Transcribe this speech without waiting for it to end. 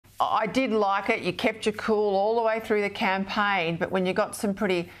I did like it. You kept your cool all the way through the campaign, but when you got some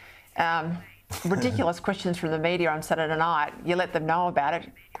pretty ridiculous questions from the media on Saturday night, you let them know about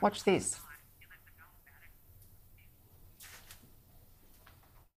it. Watch this.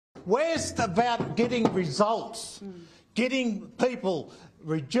 Where's about getting results, getting people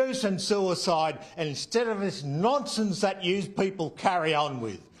reducing suicide, and instead of this nonsense that you people carry on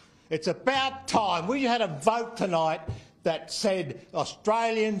with? It's about time. We had a vote tonight that said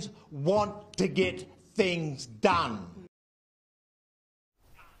Australians want to get things done.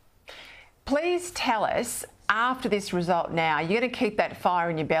 Please tell us, after this result now, you're going to keep that fire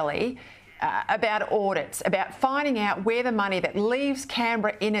in your belly, about audits, about finding out where the money that leaves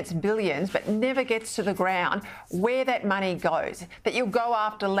Canberra in its billions but never gets to the ground, where that money goes, that you'll go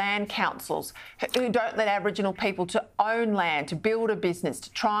after land councils who don't let Aboriginal people to own land, to build a business,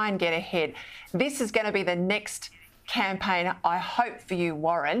 to try and get ahead. This is going to be the next campaign, I hope, for you,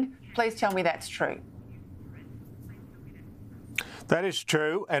 Warren. Please tell me that's true. That is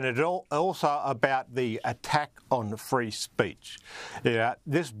true, and it's also about the attack on free speech.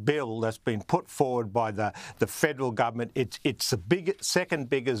 This bill that's been put forward by the federal government, it's the second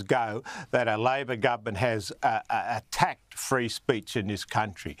biggest go that a Labor government has attacked free speech in this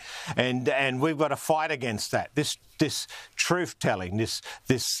country, and we've got to fight against that. This truth telling, this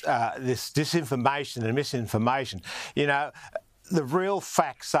disinformation and misinformation, the real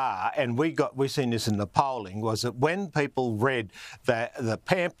facts are, and we've seen this in the polling, was that when people read the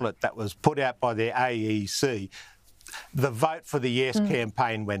pamphlet that was put out by the AEC, the vote for the Yes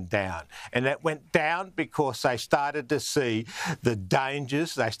campaign went down. And that went down because they started to see the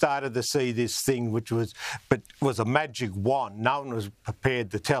dangers. They started to see this thing which was a magic wand. No one was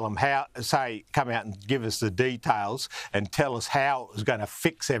prepared to tell them how, come out and give us the details and tell us how it was going to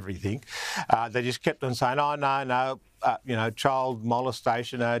fix everything. They just kept on saying, oh, no, child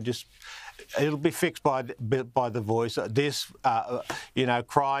molestation, it'll be fixed by the voice. This,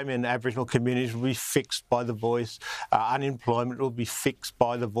 crime in Aboriginal communities will be fixed by the voice. Unemployment will be fixed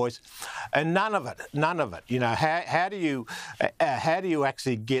by the voice, and none of it. How do you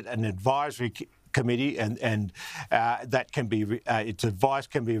actually get an advisory committee and that can be its advice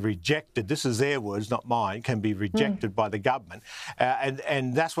can be rejected? This is their words, not mine. Can be rejected by the government,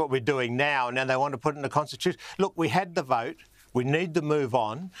 and that's what we're doing now. And now they want to put it in the Constitution. Look, we had the vote. We need to move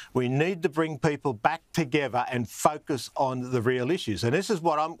on. We need to bring people back together and focus on the real issues. And this is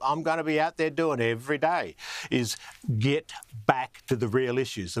what I'm going to be out there doing every day, is get back to the real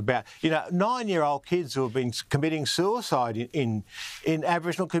issues about, 9-year-old kids who have been committing suicide in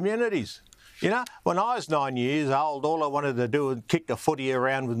Aboriginal communities. When I was 9 years old, all I wanted to do was kick a footy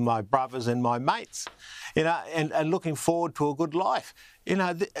around with my brothers and my mates, and looking forward to a good life.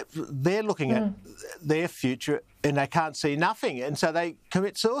 They're looking at their future and they can't see nothing, and so they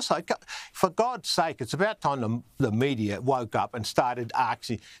commit suicide. For God's sake, it's about time the media woke up and started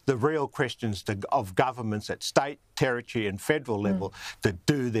asking the real questions of governments at state, territory and federal level to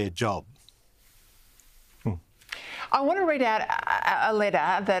do their job. I want to read out a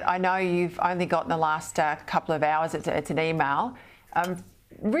letter that I know you've only got in the last couple of hours. It's an email.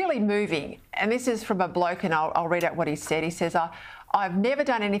 Really moving. And this is from a bloke, and I'll read out what he said. He says, I've never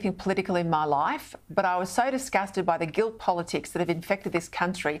done anything political in my life, but I was so disgusted by the guilt politics that have infected this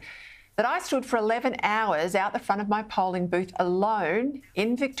country that I stood for 11 hours out the front of my polling booth alone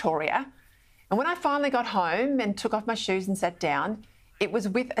in Victoria. And when I finally got home and took off my shoes and sat down, it was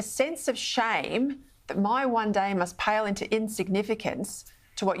with a sense of shame that my one day must pale into insignificance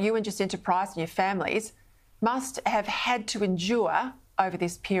to what you and Jacinta Price and your families must have had to endure over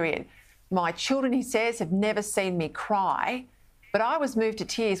this period. My children, he says, have never seen me cry, but I was moved to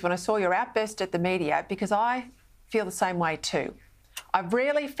tears when I saw your outburst at the media because I feel the same way too. I've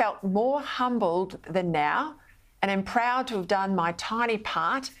rarely felt more humbled than now, and am proud to have done my tiny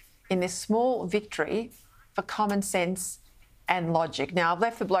part in this small victory for common sense and logic. Now, I've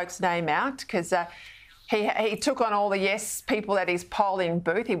left the bloke's name out because he took on all the yes people at his polling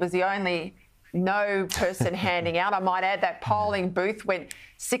booth. He was the only no person handing out. I might add that polling booth went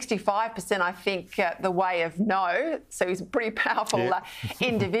 65%, I think, the way of no. So he's a pretty powerful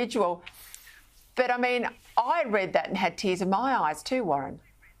individual. But, I mean, I read that and had tears in my eyes too, Warren.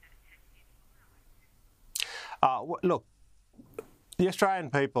 Look, the Australian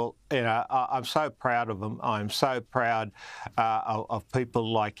people, I'm so proud of them. I'm so proud of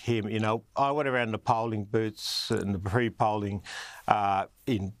people like him. I went around the polling booths and the pre-polling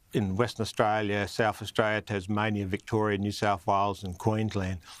in Western Australia, South Australia, Tasmania, Victoria, New South Wales and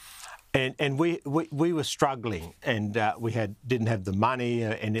Queensland. And we were struggling, and we didn't have the money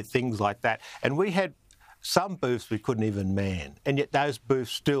and things like that. And we had some booths we couldn't even man, and yet those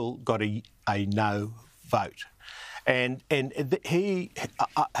booths still got a no vote. And I'm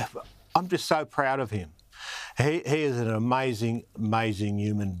just so proud of him. He is an amazing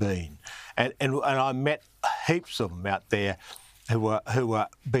human being, and I met heaps of them out there who were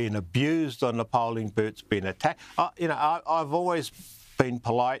being abused on the polling booths, being attacked. I've always been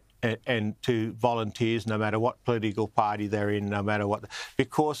polite and to volunteers, no matter what political party they're in, no matter what,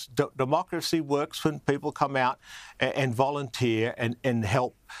 because democracy works when people come out and volunteer and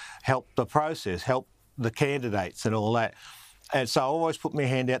help the process, help the candidates and all that. And so I always put my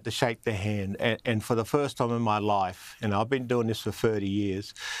hand out to shake their hand. And for the first time in my life, and I've been doing this for 30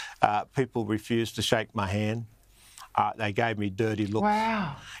 years, people refused to shake my hand. They gave me dirty looks.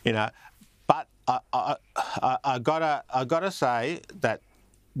 Wow. But I gotta say that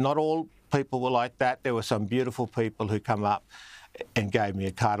not all people were like that. There were some beautiful people who come up and gave me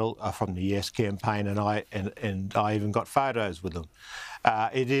a cuddle from the Yes campaign, and I even got photos with them.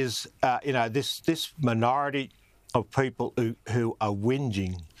 It is this minority of people who are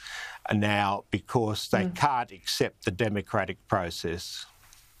whinging now because they can't accept the democratic process.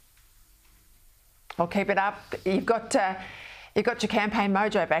 Well, keep it up. You've got your campaign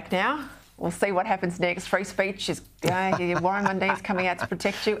mojo back now. We'll see what happens next. Free speech is Warren Mundine's coming out to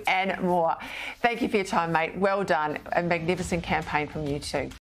protect you and more. Thank you for your time, mate. Well done. A magnificent campaign from you too.